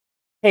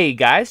Hey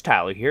guys,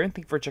 Tyler here, and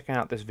thank you for checking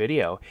out this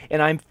video.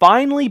 And I'm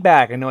finally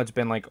back. I know it's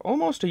been like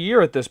almost a year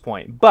at this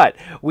point, but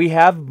we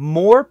have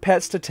more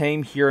pets to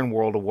tame here in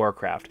World of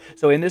Warcraft.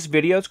 So in this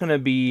video, it's going to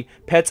be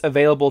pets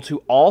available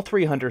to all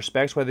 3 hunter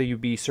specs, whether you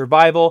be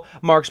Survival,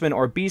 Marksman,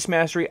 or Beast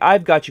Mastery.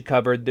 I've got you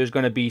covered. There's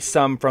going to be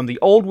some from the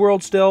old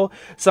world still,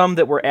 some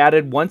that were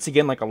added once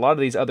again, like a lot of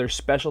these other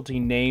specialty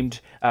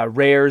named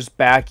rares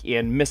back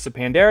in Mists of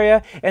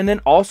Pandaria, and then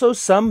also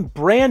some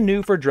brand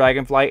new for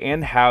Dragonflight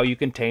and how you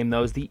can tame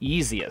those the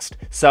easiest.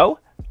 So,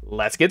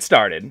 let's get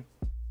started.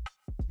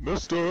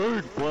 Mr.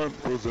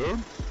 Eggplant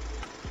presents.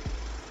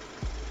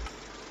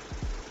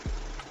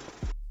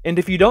 And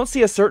if you don't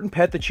see a certain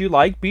pet that you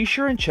like, be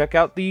sure and check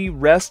out the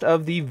rest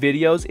of the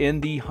videos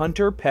in the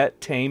Hunter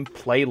Pet Tame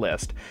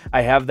playlist.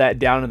 I have that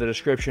down in the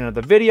description of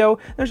the video.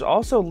 There's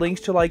also links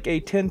to like a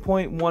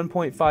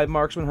 10.1.5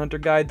 Marksman Hunter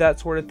guide,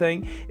 that sort of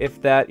thing,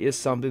 if that is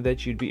something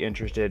that you'd be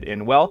interested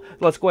in. Well,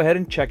 let's go ahead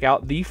and check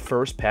out the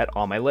first pet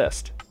on my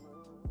list.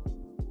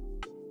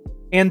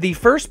 And the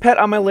first pet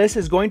on my list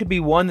is going to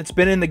be one that's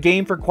been in the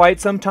game for quite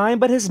some time,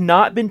 but has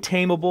not been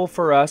tameable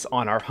for us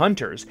on our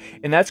hunters.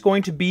 And that's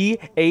going to be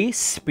a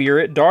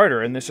Spirit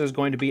Darter. And this is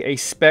going to be a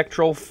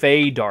Spectral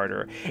Fey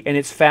Darter. And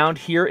it's found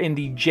here in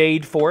the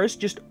Jade Forest,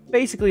 just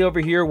basically over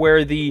here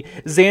where the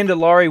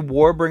Zandalari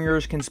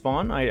Warbringers can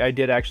spawn. I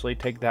did actually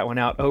take that one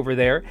out over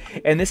there.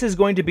 And this is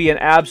going to be an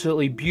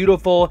absolutely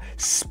beautiful,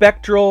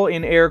 spectral,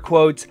 in air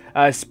quotes,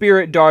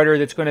 Spirit Darter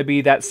that's going to be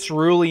that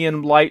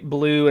cerulean light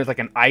blue. It's like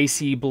an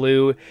icy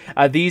blue.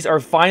 These are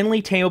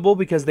finally tameable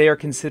because they are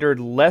considered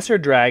lesser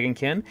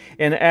dragonkin.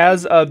 And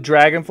as of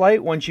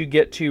Dragonflight, once you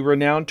get to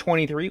Renown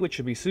 23, which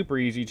should be super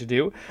easy to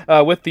do,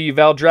 with the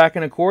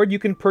Valdrakken Accord, you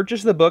can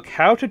purchase the book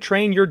How to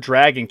Train Your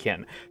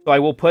Dragonkin. So I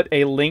will put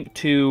a link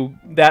to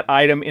that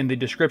item in the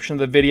description of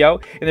the video,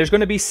 and there's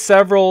going to be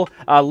several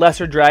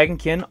lesser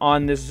dragonkin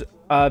on this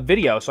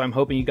video, so I'm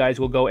hoping you guys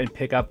will go and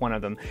pick up one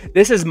of them.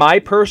 This is my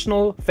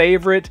personal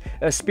favorite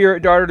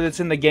Spirit Darter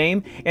that's in the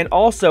game, and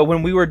also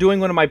when we were doing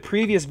one of my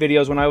previous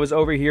videos when I was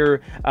over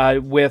here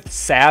with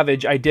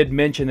Savage, I did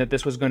mention that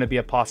this was going to be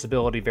a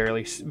possibility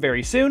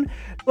very soon.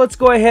 Let's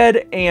go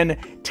ahead and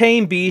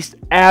tame Beast.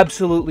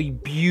 Absolutely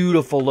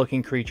beautiful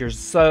looking creatures,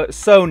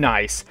 so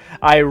nice.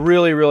 I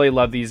really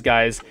love these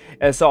guys.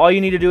 So all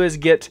you need to do is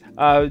get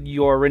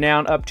your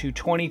renown up to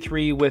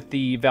 23 with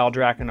the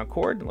Valdrakken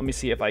Accord. Let me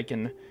see if I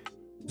can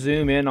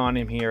zoom in on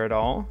him here at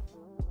all.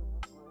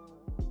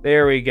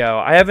 There we go.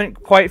 I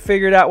haven't quite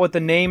figured out what the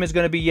name is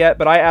going to be yet,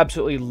 but I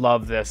absolutely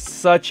love this.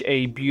 Such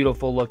a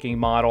beautiful looking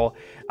model.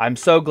 I'm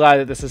so glad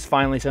that this is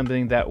finally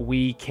something that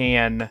we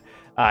can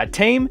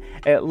tame.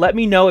 Let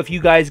me know if you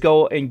guys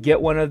go and get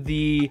one of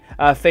the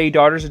Fey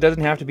Darters. It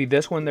doesn't have to be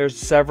this one. There's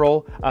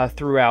several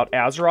throughout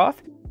Azeroth.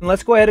 And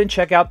let's go ahead and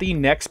check out the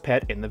next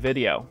pet in the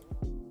video.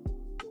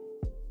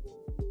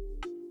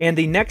 And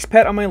the next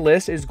pet on my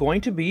list is going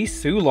to be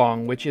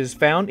Sulong, which is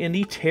found in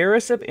the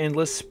Terrace of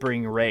Endless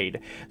Spring raid.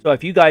 So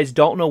if you guys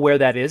don't know where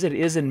that is, it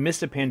is in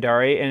Mists of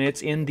Pandaria, and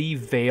it's in the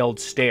Veiled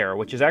Stair,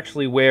 which is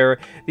actually where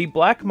the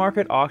Black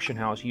Market Auction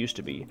House used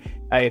to be.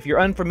 If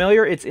you're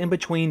unfamiliar, it's in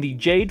between the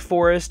Jade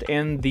Forest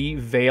and the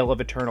Veil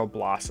of Eternal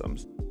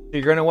Blossoms. So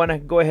you're going to want to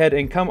go ahead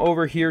and come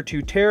over here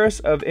to Terrace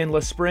of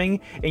Endless Spring,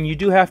 and you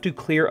do have to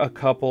clear a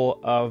couple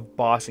of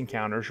boss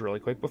encounters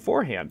really quick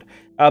beforehand.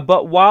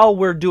 But while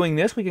we're doing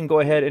this, we can go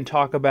ahead and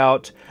talk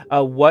about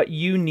what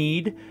you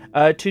need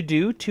to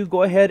do to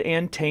go ahead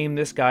and tame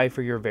this guy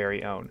for your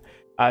very own.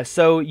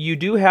 So you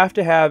do have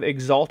to have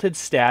Exalted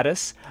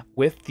status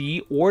with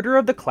the Order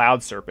of the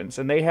Cloud Serpents,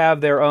 and they have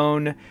their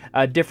own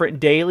different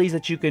dailies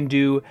that you can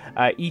do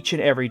each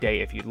and every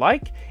day if you'd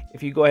like.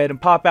 If you go ahead and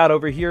pop out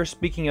over here,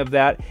 speaking of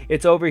that,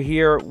 it's over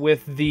here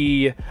with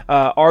the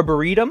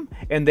Arboretum,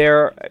 and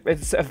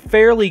it's a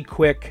fairly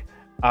quick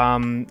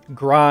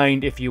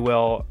grind, if you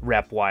will,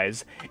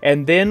 rep-wise.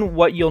 And then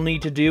what you'll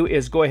need to do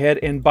is go ahead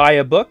and buy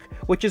a book,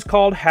 which is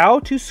called How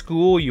to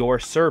School Your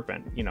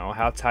Serpent. You know,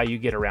 that's how you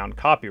get around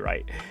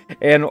copyright.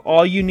 And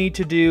all you need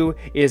to do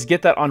is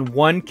get that on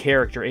one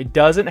character. It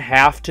doesn't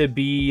have to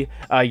be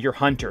your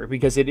hunter,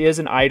 because it is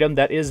an item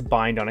that is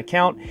bind on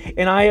account.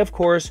 And I, of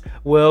course,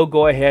 will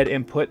go ahead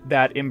and put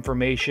that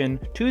information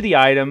to the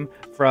item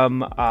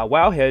from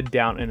Wowhead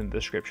down in the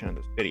description of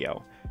this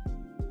video.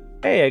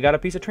 Hey, I got a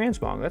piece of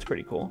transmog. That's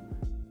pretty cool.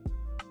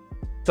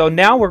 So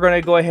now we're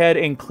going to go ahead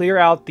and clear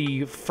out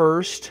the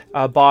first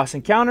boss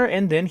encounter,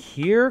 and then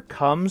here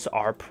comes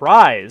our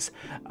prize.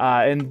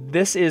 And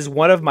this is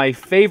one of my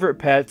favorite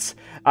pets.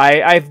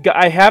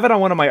 I have it on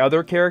one of my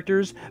other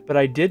characters, but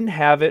I didn't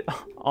have it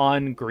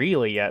on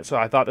Greeley yet, so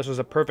I thought this was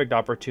a perfect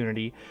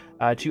opportunity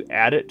to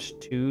add it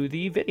to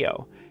the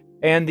video.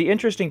 And the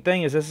interesting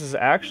thing is this is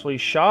actually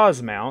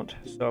Shah's mount.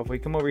 So if we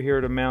come over here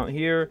to mount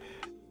here,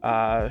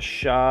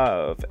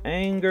 Shah of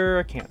Anger,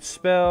 I can't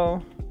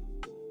spell.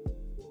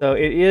 So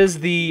it is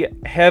the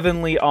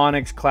Heavenly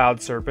Onyx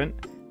Cloud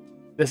Serpent.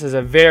 This is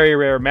a very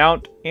rare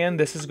mount, and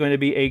this is going to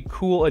be a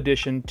cool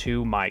addition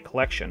to my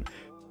collection.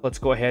 Let's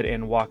go ahead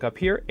and walk up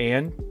here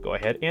and go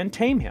ahead and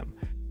tame him.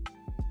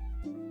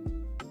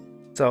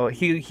 So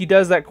he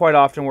does that quite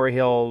often, where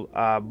he'll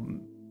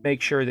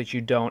make sure that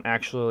you don't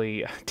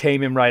actually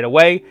tame him right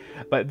away.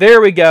 But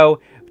there we go.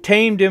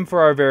 Tamed him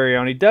for our very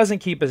own. He doesn't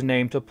keep his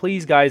name, so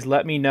please, guys,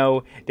 let me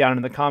know down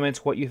in the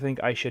comments what you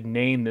think I should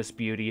name this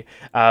beauty.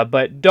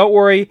 But don't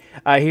worry,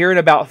 here in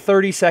about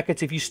 30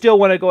 seconds, if you still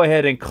want to go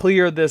ahead and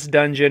clear this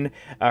dungeon,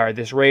 or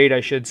this raid,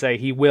 I should say,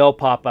 he will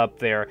pop up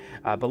there.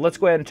 But let's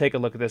go ahead and take a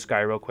look at this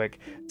guy real quick.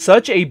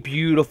 Such a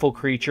beautiful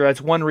creature.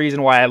 That's one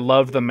reason why I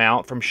love the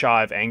mount from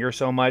Shaw of Anger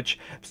so much.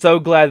 So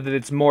glad that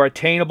it's more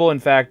attainable. In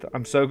fact,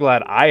 I'm so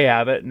glad I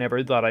have it.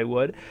 Never thought I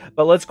would.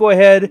 But let's go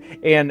ahead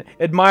and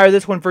admire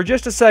this one for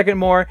just a second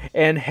more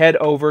and head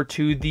over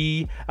to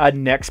the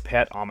next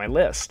pet on my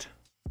list.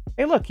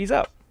 Hey, look, he's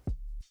up.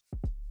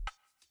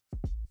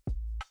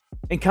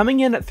 And coming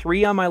in at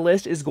 3 on my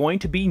list is going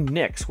to be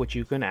Nyx, which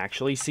you can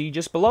actually see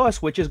just below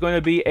us, which is going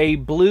to be a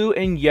blue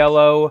and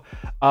yellow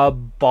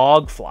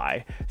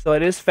bogfly. So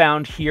it is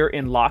found here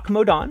in Loch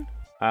Modan.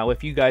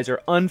 If you guys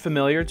are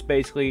unfamiliar, it's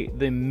basically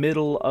the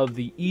middle of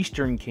the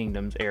Eastern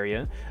Kingdoms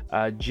area,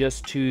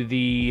 just to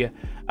the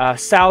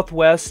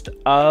southwest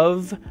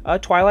of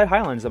Twilight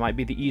Highlands. That might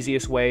be the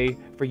easiest way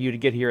for you to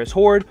get here as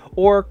Horde,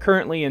 or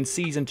currently in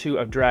Season 2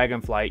 of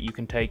Dragonflight, you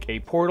can take a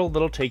portal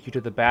that'll take you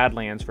to the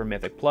Badlands for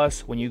Mythic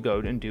Plus when you go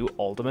and do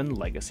Uldaman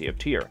Legacy of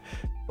Tyr.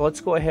 So let's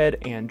go ahead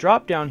and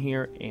drop down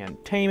here and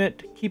tame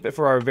it, keep it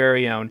for our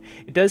very own.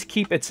 It does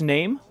keep its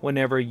name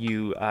whenever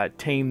you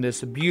tame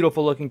this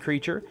beautiful looking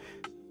creature.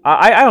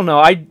 I don't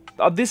know,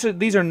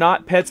 these are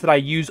not pets that I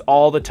use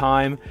all the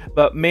time,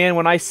 but man,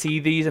 when I see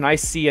these and I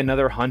see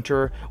another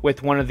hunter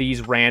with one of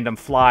these random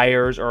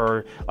flyers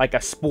or like a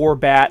spore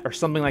bat or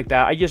something like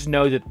that, I just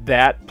know that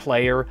that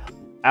player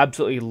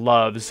absolutely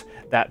loves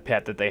that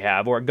pet that they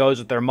have, or it goes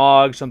with their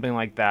Mog, something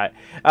like that.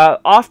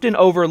 Often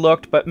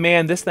overlooked, but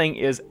man, this thing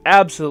is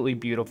absolutely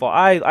beautiful.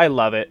 I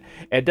love it.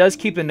 It does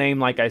keep the name,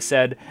 like I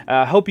said.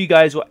 Hope you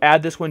guys will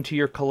add this one to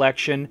your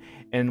collection.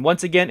 And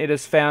once again, it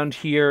is found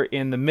here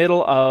in the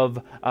middle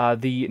of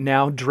the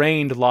now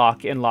drained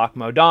loch in Loch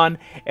Modan.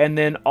 And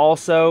then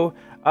also,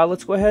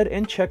 let's go ahead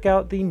and check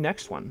out the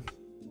next one.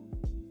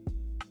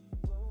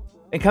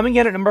 And coming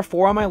in at number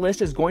 4 on my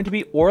list is going to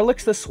be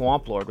Orlix the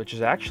Swamp Lord, which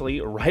is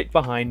actually right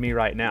behind me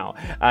right now.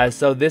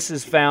 So this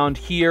is found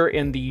here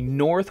in the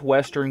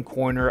northwestern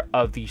corner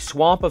of the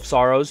Swamp of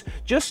Sorrows,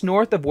 just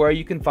north of where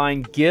you can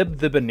find Gib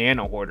the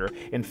Banana Hoarder.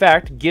 In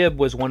fact, Gib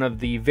was one of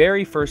the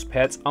very first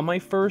pets on my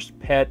first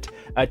pet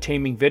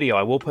taming video.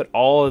 I will put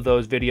all of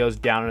those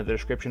videos down in the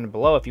description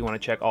below if you want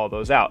to check all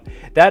those out.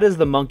 That is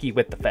the monkey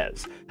with the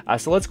fez.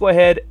 So let's go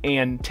ahead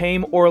and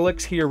tame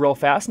Orlix here real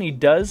fast, and he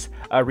does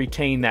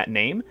retain that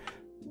name.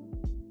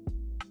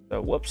 So,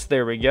 whoops,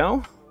 there we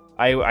go.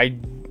 I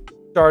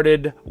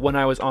started when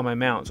I was on my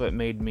mount, so it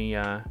made me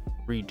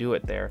redo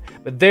it there.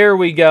 But there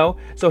we go.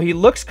 So he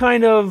looks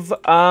kind of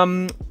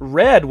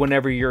red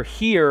whenever you're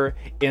here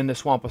in the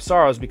Swamp of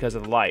Sorrows because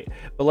of the light.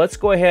 But let's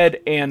go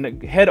ahead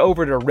and head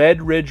over to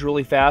Red Ridge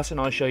really fast, and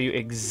I'll show you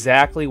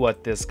exactly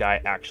what this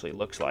guy actually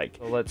looks like.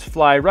 So let's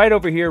fly right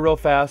over here real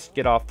fast,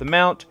 get off the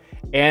mount,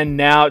 and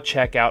now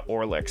check out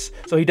Orlix.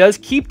 So he does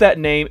keep that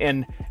name,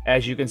 and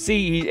as you can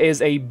see, he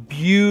is a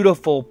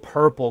beautiful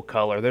purple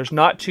color. There's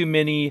not too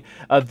many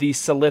of these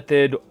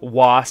Silithid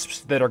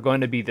wasps that are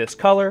going to be this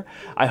color.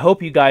 I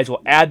hope you guys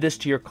will add this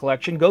to your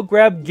collection. Go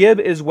grab Gib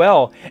as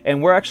well.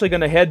 And we're actually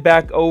going to head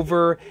back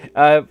over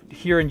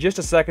here in just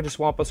a second to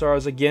Swamp of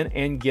Sorrows again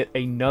and get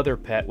another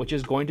pet, which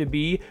is going to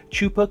be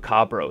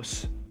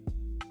Chupacabros.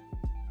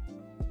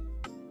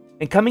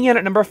 And coming in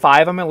at number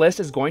 5 on my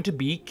list is going to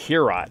be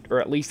Kirot, or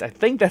at least I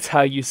think that's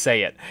how you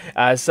say it.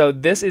 So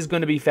this is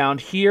going to be found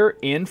here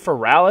in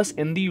Feralis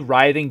in the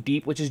Writhing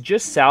Deep, which is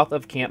just south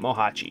of Camp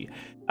Mohachi.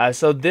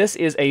 So this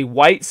is a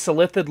white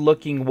Silithid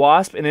looking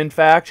wasp, and in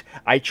fact,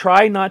 I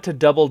try not to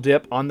double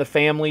dip on the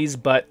families,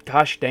 but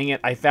gosh dang it,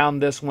 I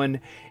found this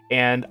one,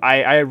 and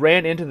I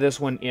ran into this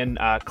one in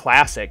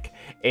Classic,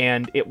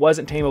 and it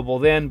wasn't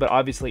tameable then, but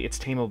obviously it's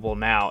tameable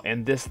now,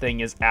 and this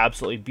thing is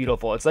absolutely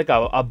beautiful. It's like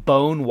a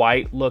bone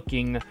white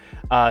looking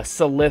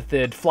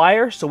Silithid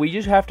flyer, so we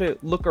just have to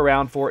look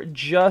around for it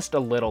just a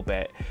little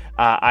bit.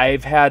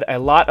 I've had a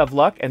lot of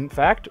luck. In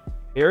fact,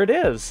 here it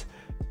is.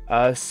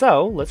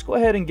 So let's go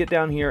ahead and get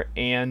down here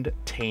and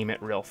tame it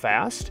real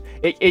fast.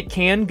 It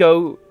can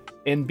go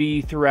and be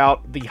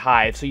throughout the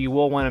hive, so you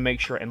will want to make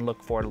sure and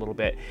look for it a little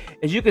bit.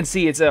 As you can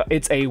see, it's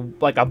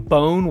like a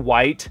bone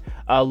white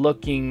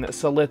looking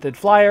Silithid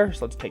flyer.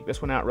 So let's take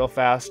this one out real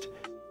fast.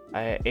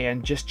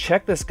 And just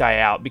check this guy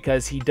out,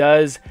 because he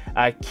does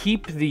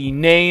keep the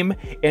name,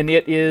 and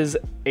it is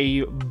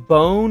a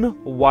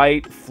bone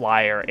white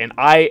flyer, and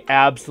I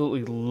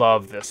absolutely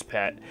love this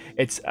pet.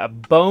 It's a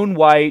bone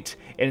white,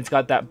 and it's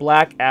got that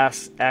black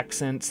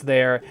accents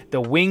there.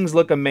 The wings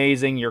look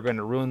amazing. You're going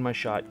to ruin my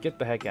shot. Get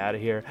the heck out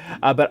of here.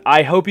 But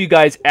I hope you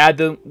guys add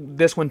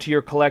this one to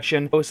your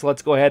collection. So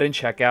let's go ahead and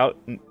check out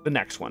the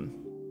next one.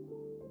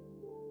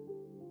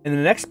 And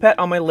the next pet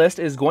on my list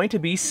is going to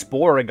be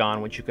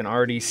Sporecloak, which you can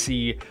already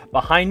see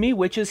behind me,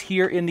 which is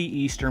here in the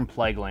Eastern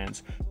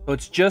Plaguelands. So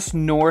it's just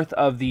north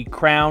of the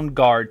Crown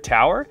Guard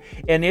Tower,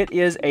 and it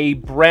is a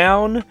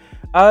brown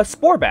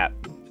spore bat.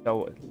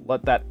 So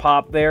let that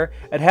pop there.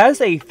 It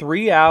has a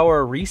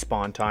 3-hour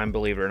respawn time,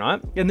 believe it or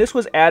not. And this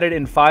was added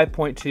in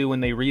 5.2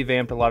 when they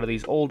revamped a lot of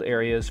these old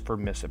areas for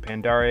Mists of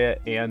Pandaria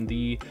and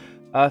the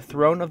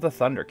Throne of the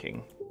Thunder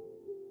King.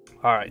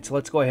 Alright, so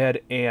let's go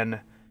ahead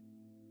and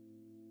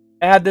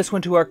add this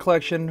one to our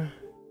collection.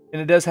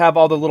 And it does have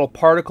all the little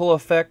particle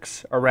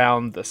effects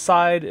around the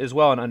side as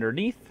well and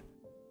underneath.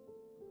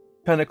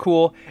 Kind of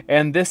cool.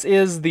 And this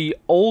is the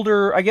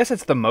older, I guess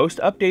it's the most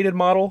updated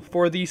model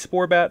for the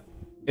Spore Bat.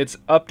 It's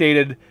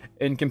updated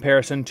in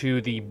comparison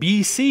to the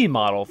BC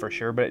model for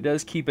sure, but it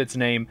does keep its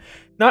name.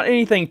 Not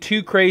anything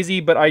too crazy,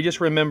 but I just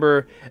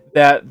remember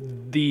that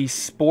the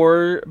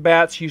Spore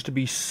Bats used to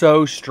be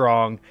so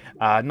strong.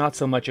 Not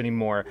so much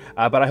anymore.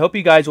 But I hope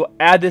you guys will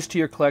add this to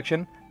your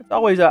collection. It's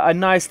always a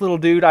nice little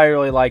dude. I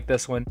really like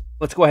this one.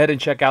 Let's go ahead and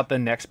check out the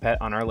next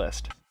pet on our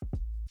list.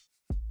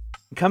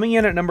 Coming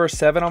in at number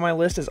 7 on my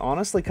list is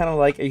honestly kind of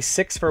like a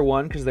 6 for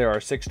 1 because there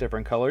are 6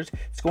 different colors.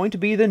 It's going to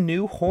be the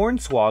new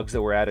Hornswogs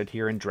that were added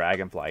here in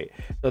Dragonflight.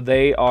 So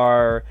they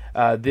are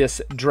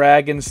this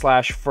dragon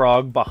slash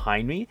frog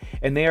behind me,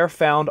 and they are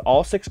found,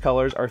 all 6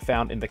 colors are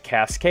found in the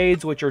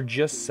Cascades, which are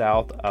just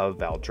south of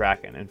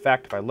Valdrakken. In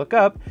fact, if I look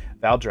up,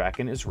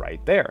 Valdrakken is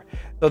right there.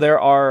 So there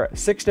are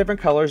 6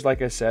 different colors,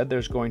 like I said.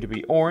 There's going to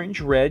be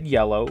orange, red,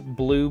 yellow,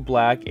 blue,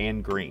 black,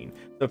 and green.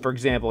 So for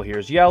example,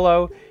 here's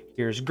yellow.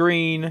 Here's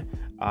green,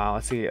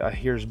 let's see,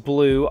 here's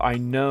blue. I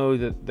know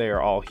that they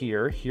are all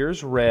here.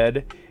 Here's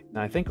red, and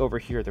I think over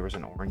here there was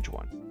an orange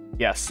one.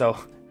 Yes, so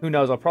who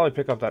knows, I'll probably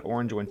pick up that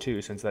orange one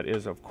too, since that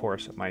is, of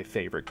course, my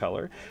favorite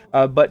color.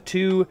 But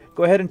to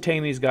go ahead and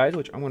tame these guys,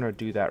 which I'm going to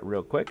do that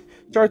real quick,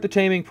 start the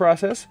taming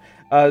process.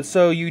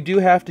 So you do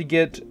have to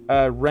get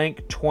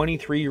rank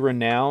 23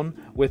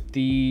 renown with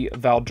the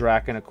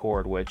Valdrakken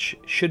Accord, which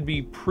should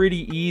be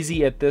pretty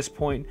easy at this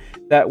point.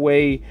 That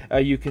way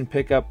you can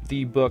pick up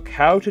the book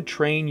How to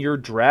Train Your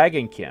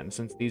Dragonkin,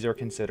 since these are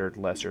considered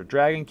lesser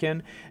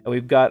dragonkin. And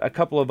we've got a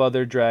couple of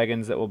other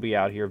dragons that will be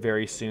out here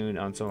very soon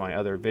on some of my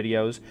other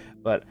videos.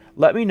 But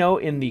let me know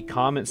in the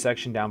comment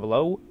section down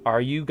below,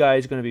 are you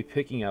guys going to be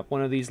picking up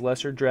one of these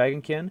lesser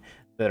dragonkin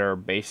that are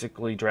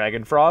basically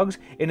dragon frogs?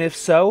 And if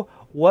so,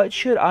 what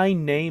should I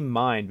name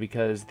mine?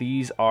 Because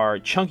these are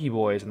chunky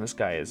boys and this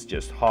guy is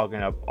just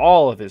hogging up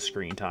all of his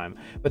screen time.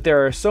 But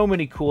there are so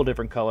many cool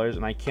different colors,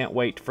 and I can't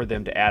wait for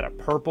them to add a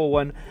purple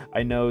one.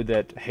 I know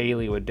that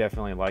Haley would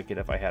definitely like it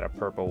if I had a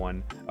purple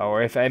one,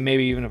 or if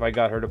maybe even if I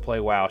got her to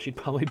play WoW, she'd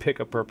probably pick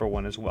a purple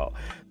one as well.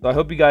 So I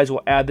hope you guys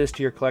will add this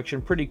to your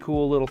collection. Pretty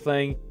cool little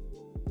thing.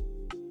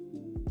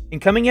 And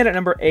coming in at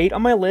number 8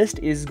 on my list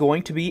is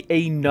going to be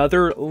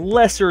another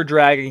lesser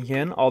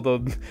dragonkin, although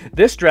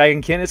this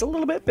dragonkin is a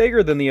little bit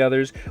bigger than the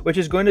others, which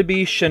is going to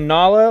be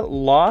Shannala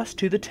Lost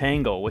to the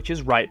Tangle, which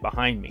is right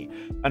behind me.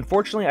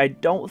 Unfortunately, I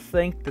don't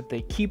think that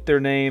they keep their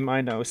name.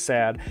 I know,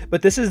 sad.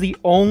 But this is the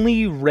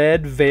only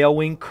red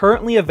Veilwing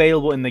currently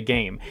available in the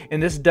game.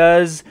 And this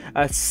does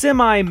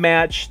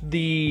semi-match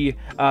the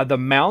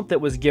mount that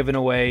was given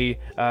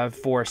away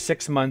for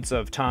 6 months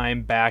of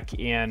time back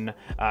in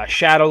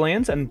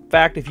Shadowlands. In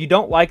fact, if you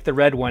don't like the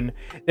red one,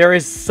 there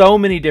is so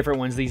many different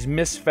ones. These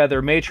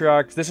Mistfeather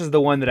Matriarchs, this is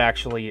the one that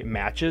actually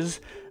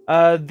matches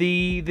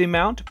the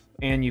mount.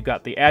 And you've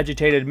got the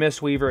Agitated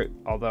Mistweaver,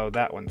 although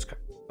that one's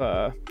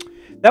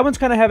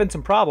kind of having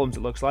some problems,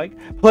 it looks like.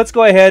 But let's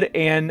go ahead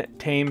and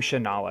tame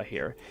Shannala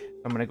here.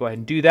 I'm going to go ahead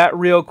and do that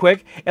real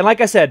quick. And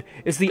like I said,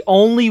 it's the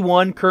only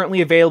one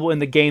currently available in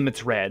the game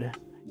that's red.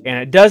 And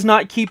it does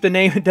not keep the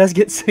name. It does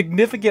get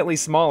significantly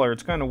smaller.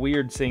 It's kind of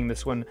weird seeing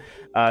this one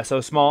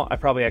so small. I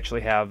probably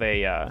actually have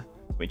a,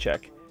 let me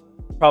check.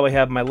 Probably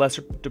have my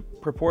lesser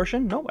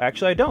proportion. No,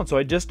 actually I don't. So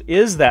it just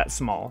is that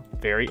small.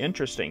 Very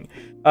interesting.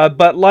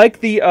 But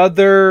like the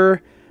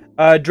other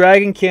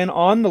dragonkin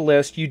on the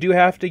list, you do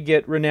have to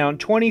get renown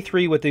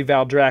 23 with the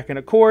Valdrakken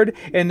Accord,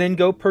 and then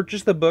go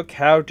purchase the book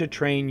How to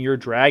Train Your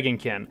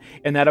Dragonkin.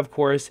 And that, of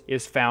course,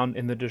 is found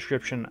in the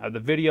description of the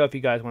video if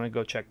you guys want to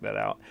go check that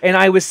out. And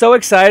I was so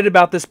excited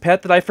about this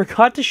pet that I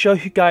forgot to show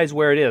you guys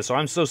where it is, so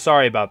I'm so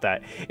sorry about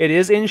that. It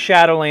is in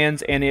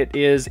Shadowlands, and it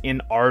is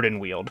in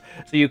Ardenweald.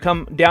 So you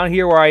come down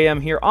here where I am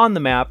here on the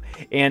map,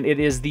 and it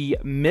is the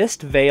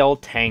Mistveil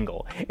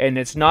Tangle. And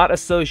it's not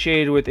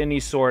associated with any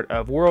sort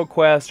of world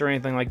quest or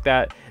anything like that.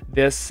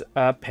 This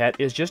pet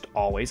is just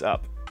always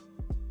up.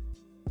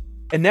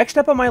 And next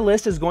up on my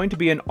list is going to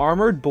be an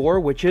armored boar,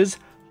 which is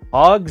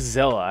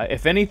Hogzilla.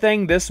 If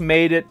anything, this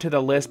made it to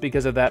the list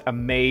because of that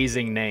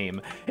amazing name.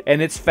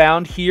 And it's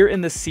found here in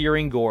the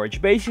Searing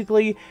Gorge.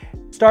 Basically,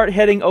 start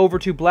heading over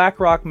to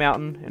Blackrock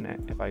Mountain,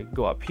 and if I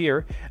go up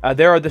here,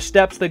 there are the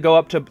steps that go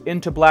up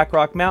into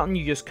Blackrock Mountain.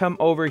 You just come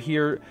over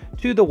here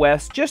to the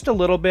west just a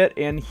little bit,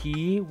 and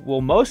he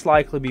will most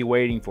likely be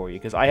waiting for you,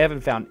 because I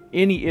haven't found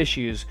any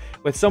issues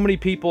with so many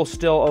people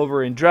still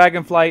over in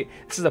Dragonflight.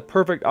 This is a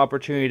perfect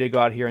opportunity to go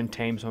out here and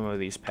tame some of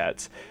these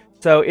pets.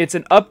 So it's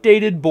an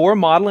updated boar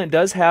model, and it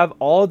does have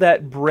all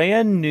that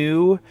brand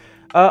new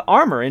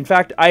Armor. In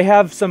fact, I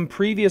have some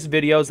previous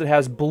videos that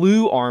has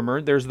blue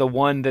armor. There's the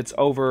one that's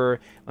over,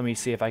 let me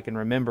see if I can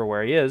remember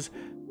where he is.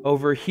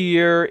 Over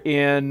here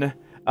in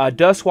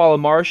Duskwallow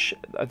Marsh,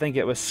 I think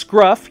it was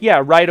Scruff.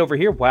 Yeah, right over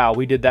here. Wow,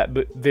 we did that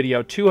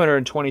video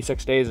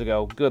 226 days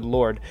ago. Good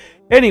lord.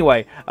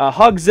 Anyway,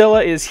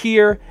 Hogzilla is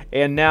here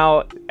and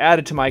now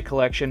added to my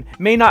collection.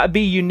 May not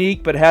be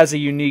unique, but has a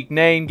unique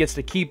name. Gets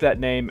to keep that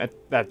name.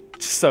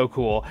 That's so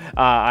cool.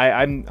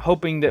 I'm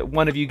hoping that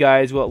one of you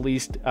guys will at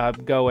least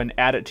go and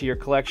add it to your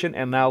collection.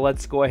 And now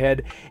let's go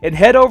ahead and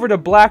head over to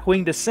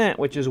Blackwing Descent,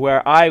 which is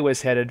where I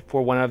was headed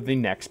for one of the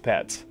next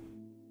pets.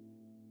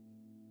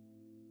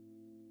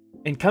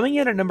 And coming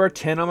in at number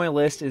 10 on my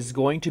list is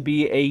going to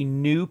be a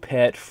new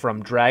pet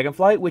from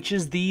Dragonflight, which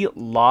is the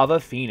Lava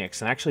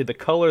Phoenix. And actually the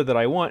color that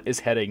I want is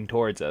heading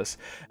towards us.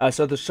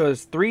 So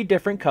there's 3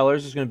 different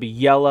colors. There's going to be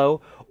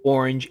yellow,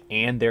 orange,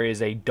 and there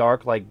is a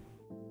dark, like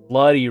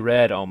bloody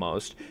red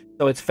almost.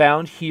 So it's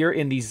found here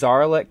in the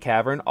Zaralek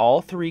Cavern.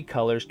 All 3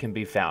 colors can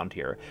be found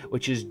here,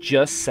 which is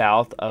just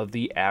south of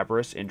the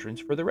Aberrus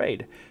entrance for the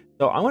raid.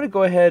 So I'm going to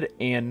go ahead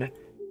and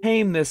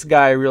tame this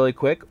guy really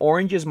quick.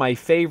 Orange is my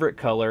favorite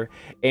color,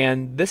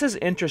 and this is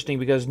interesting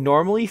because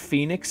normally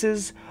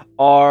phoenixes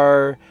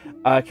are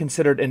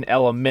considered an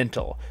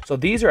elemental. So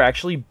these are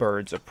actually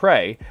birds of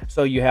prey.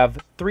 So you have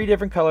 3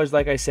 different colors,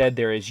 like I said.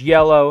 There is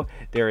yellow,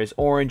 there is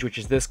orange, which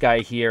is this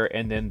guy here,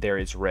 and then there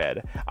is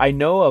red. I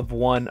know of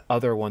one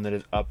other one that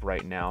is up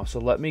right now,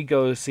 so let me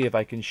go see if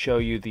I can show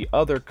you the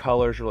other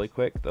colors really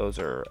quick. Those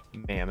are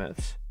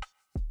mammoths.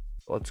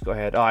 Let's go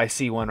ahead. Oh, I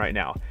see one right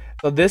now.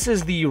 So this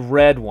is the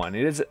red one.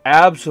 It is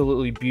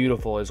absolutely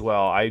beautiful as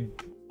well. I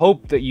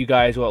hope that you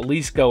guys will at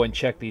least go and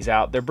check these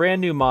out. They're brand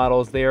new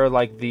models. They are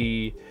like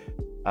the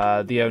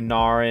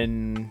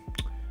Onaran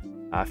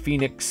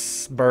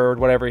phoenix bird,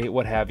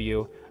 what have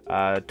you,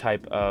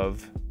 type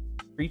of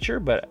creature,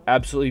 but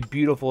absolutely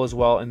beautiful as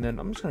well. And then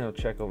I'm just going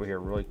to check over here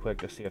really quick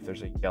to see if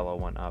there's a yellow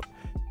one up.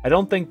 I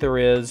don't think there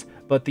is,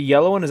 but the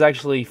yellow one is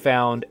actually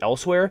found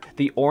elsewhere.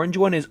 The orange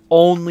one is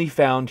only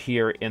found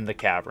here in the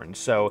caverns,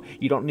 so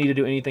you don't need to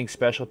do anything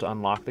special to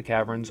unlock the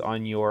caverns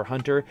on your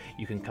hunter.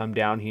 You can come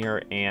down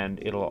here and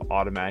it'll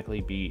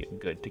automatically be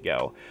good to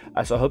go.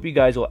 So I hope you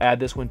guys will add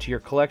this one to your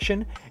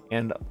collection,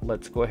 and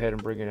let's go ahead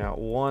and bring it out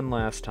one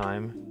last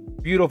time.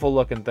 Beautiful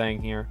looking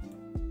thing here.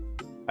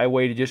 I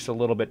waited just a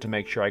little bit to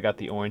make sure I got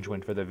the orange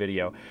one for the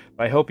video.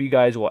 But I hope you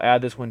guys will add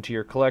this one to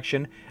your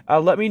collection.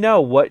 Let me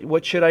know,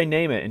 what should I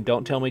name it? And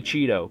don't tell me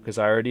Cheeto, because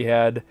I already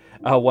had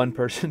one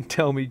person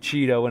tell me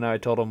Cheeto when I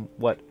told them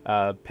what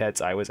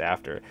pets I was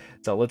after.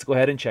 So let's go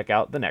ahead and check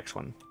out the next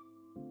one.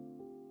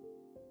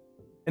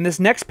 And this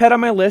next pet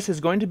on my list is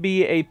going to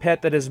be a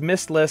pet that has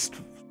missed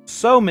list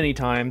so many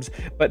times,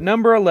 but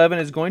number 11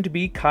 is going to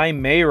be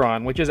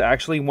Chimaeron, which is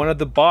actually one of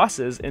the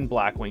bosses in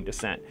Blackwing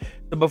Descent.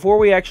 So before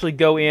we actually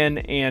go in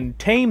and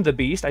tame the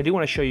beast, I do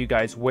want to show you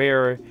guys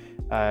where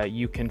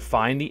you can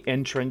find the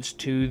entrance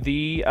to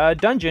the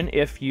dungeon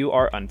if you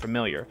are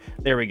unfamiliar.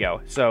 There we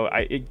go. So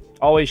it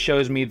always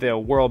shows me the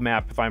world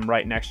map if I'm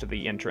right next to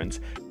the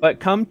entrance. But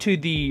come to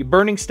the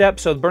Burning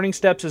Steps. So the Burning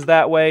Steps is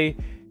that way.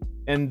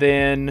 And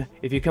then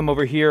if you come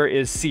over here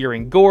is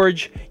Searing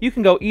Gorge. You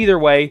can go either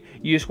way.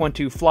 You just want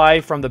to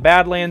fly from the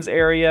Badlands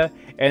area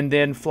and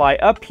then fly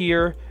up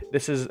here.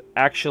 This is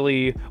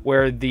actually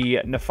where the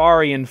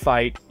Nefarian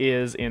fight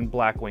is in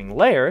Blackwing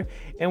Lair.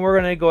 And we're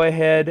going to go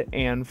ahead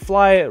and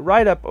fly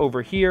right up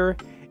over here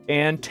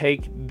and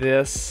take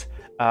this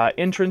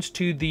entrance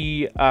to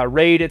the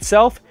raid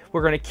itself.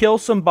 We're going to kill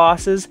some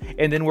bosses,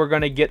 and then we're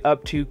going to get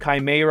up to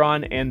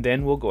Chimaeron, and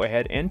then we'll go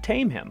ahead and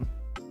tame him.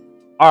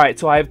 Alright,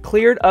 so I've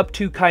cleared up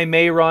to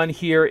Chimaeron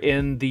here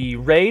in the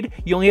raid.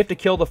 You only have to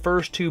kill the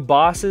first 2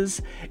 bosses,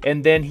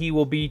 and then he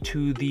will be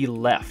to the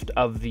left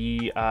of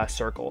the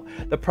circle.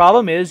 The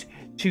problem is,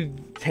 to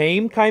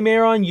tame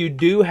Chimaeron, you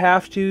do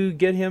have to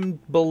get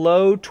him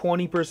below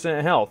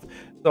 20% health.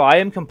 So I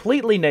am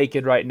completely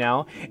naked right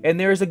now, and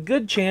there is a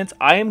good chance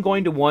I am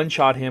going to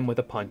one-shot him with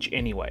a punch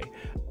anyway.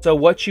 So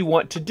what you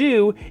want to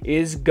do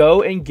is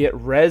go and get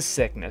res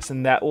sickness,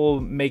 and that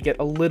will make it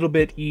a little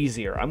bit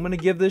easier. I'm going to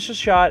give this a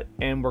shot,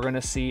 and we're going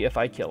to see if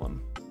I kill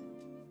him.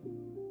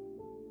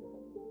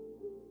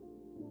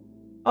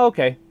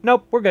 Okay,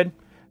 nope, we're good.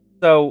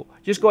 So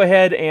just go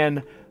ahead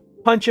and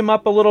punch him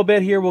up a little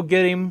bit here. We'll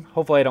get him.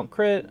 Hopefully I don't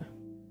crit.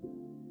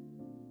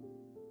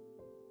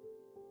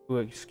 Ooh,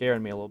 it's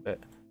scaring me a little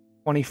bit.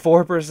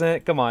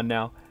 24%? Come on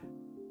now.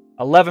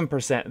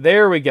 11%.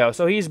 There we go.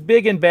 So he's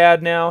big and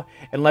bad now,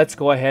 and let's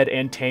go ahead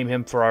and tame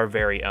him for our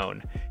very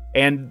own.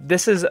 And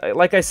this is,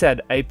 like I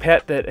said, a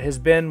pet that has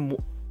been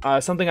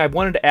something I've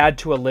wanted to add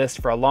to a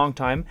list for a long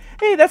time.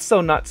 Hey, that's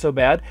not so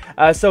bad.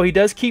 So he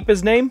does keep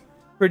his name.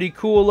 Pretty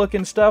cool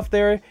looking stuff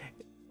there.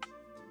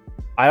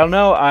 I don't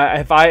know.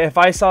 If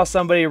I saw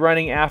somebody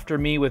running after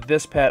me with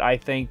this pet, I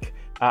think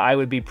I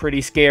would be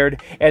pretty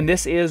scared. And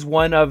this is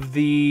one of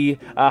the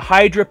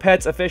Hydra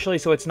pets officially,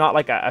 so it's not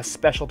like a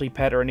specialty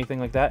pet or anything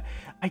like that.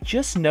 I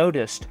just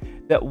noticed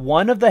that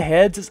one of the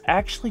heads is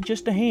actually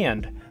just a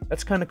hand.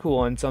 That's kind of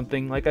cool and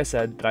something, like I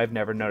said, that I've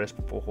never noticed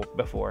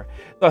before.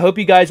 So I hope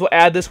you guys will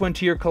add this one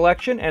to your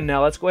collection, and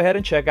now let's go ahead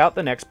and check out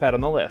the next pet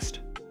on the list.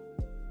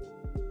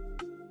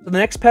 So the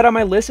next pet on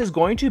my list is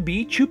going to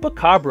be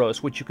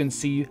Chupacabros, which you can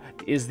see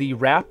is the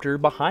raptor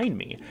behind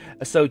me.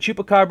 So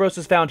Chupacabros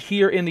is found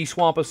here in the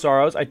Swamp of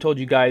Sorrows. I told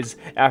you guys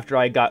after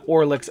I got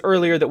Orlix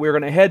earlier that we were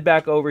going to head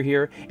back over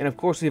here. And of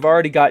course we've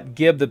already got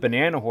Gib the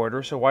Banana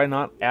Hoarder, so why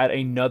not add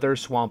another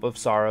Swamp of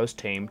Sorrows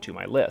tame to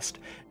my list.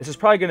 This is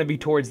probably going to be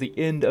towards the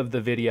end of the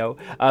video,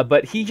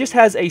 but he just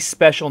has a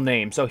special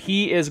name. So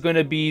he is going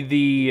to be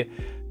the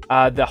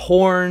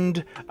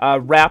horned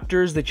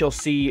raptors that you'll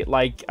see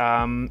like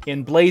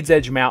in Blade's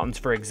Edge Mountains,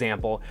 for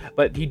example.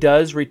 But he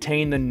does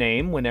retain the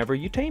name whenever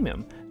you tame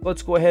him.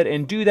 Let's go ahead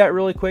and do that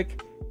really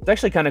quick. It's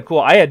actually kind of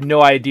cool. I had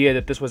no idea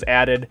that this was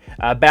added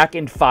back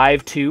in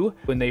 5.2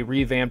 when they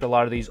revamped a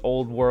lot of these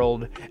old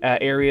world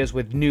areas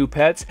with new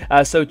pets.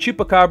 So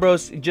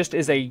Chupacabros just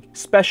is a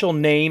special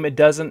name. It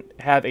doesn't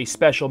have a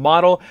special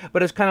model,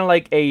 but it's kind of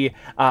like a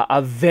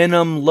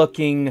venom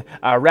looking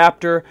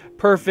raptor,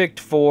 perfect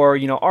for,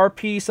 you know,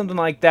 RP, something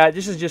like that.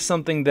 This is just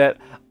something that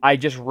I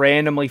just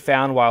randomly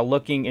found while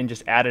looking and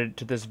just added it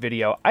to this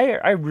video.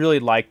 I really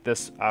like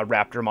this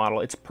raptor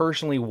model. It's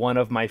personally one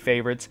of my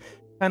favorites.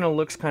 Kind of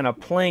looks kind of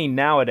plain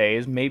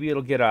nowadays. Maybe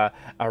it'll get a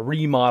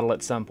remodel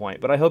at some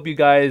point. But I hope you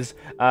guys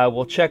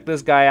will check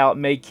this guy out,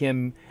 make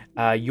him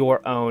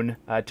your own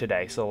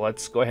today. So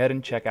let's go ahead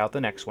and check out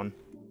the next one.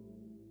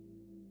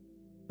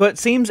 But it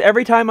seems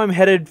every time I'm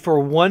headed for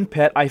one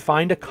pet, I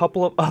find a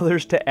couple of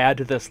others to add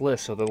to this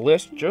list. So the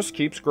list just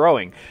keeps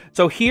growing.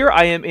 So here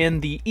I am in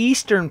the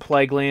Eastern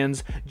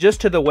Plaguelands,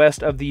 just to the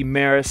west of the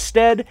Maris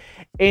Stead.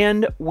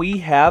 And we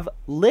have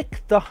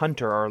Lick the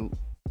Hunter, or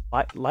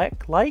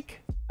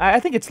I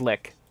think it's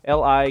Lick,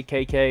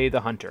 L-I-K-K,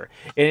 the Hunter,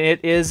 and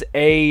it is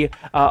a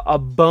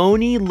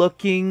bony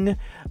looking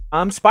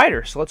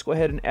spider. So let's go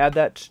ahead and add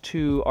that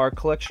to our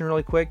collection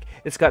really quick.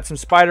 It's got some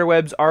spider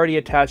webs already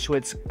attached to it.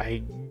 It's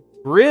a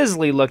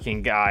grisly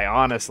looking guy,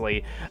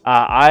 honestly.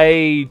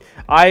 I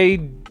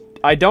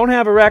don't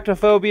have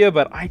arachnophobia,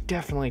 but I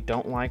definitely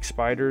don't like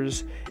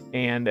spiders.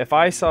 And if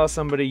I saw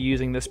somebody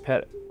using this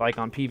pet, like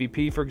on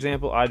PvP, for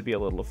example, I'd be a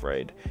little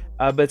afraid.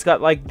 But it's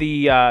got like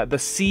the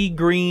sea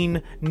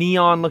green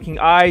neon looking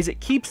eyes.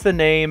 It keeps the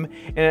name,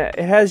 and it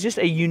has just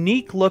a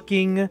unique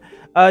looking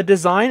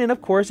design. And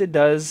of course, it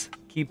does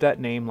keep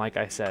that name, like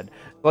I said.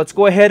 Let's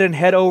go ahead and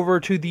head over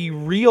to the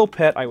real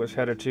pet I was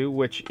headed to,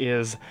 which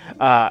is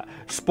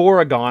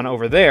Sporagon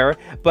over there.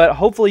 But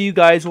hopefully you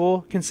guys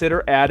will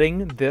consider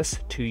adding this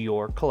to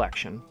your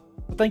collection.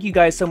 Well, thank you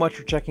guys so much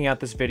for checking out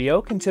this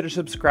video. Consider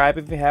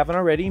subscribing if you haven't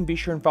already, and be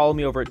sure and follow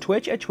me over at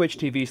Twitch at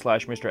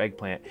twitch.tv/Mr.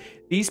 Eggplant.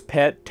 These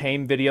pet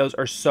tame videos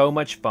are so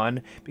much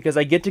fun because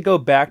I get to go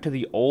back to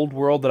the old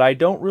world that I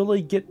don't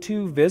really get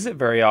to visit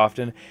very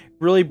often. It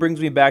really brings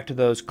me back to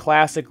those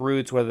classic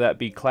roots, whether that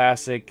be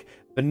classic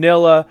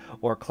Vanilla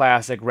or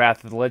classic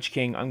Wrath of the Lich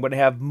King. I'm going to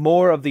have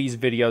more of these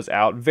videos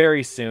out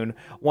very soon.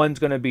 One's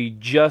going to be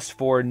just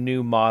for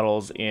new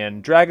models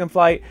in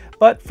Dragonflight,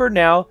 but for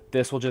now,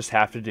 this will just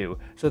have to do.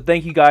 So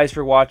thank you guys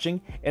for watching,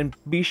 and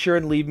be sure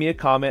and leave me a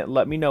comment and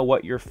let me know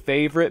what your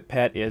favorite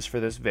pet is for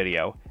this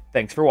video.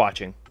 Thanks for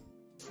watching.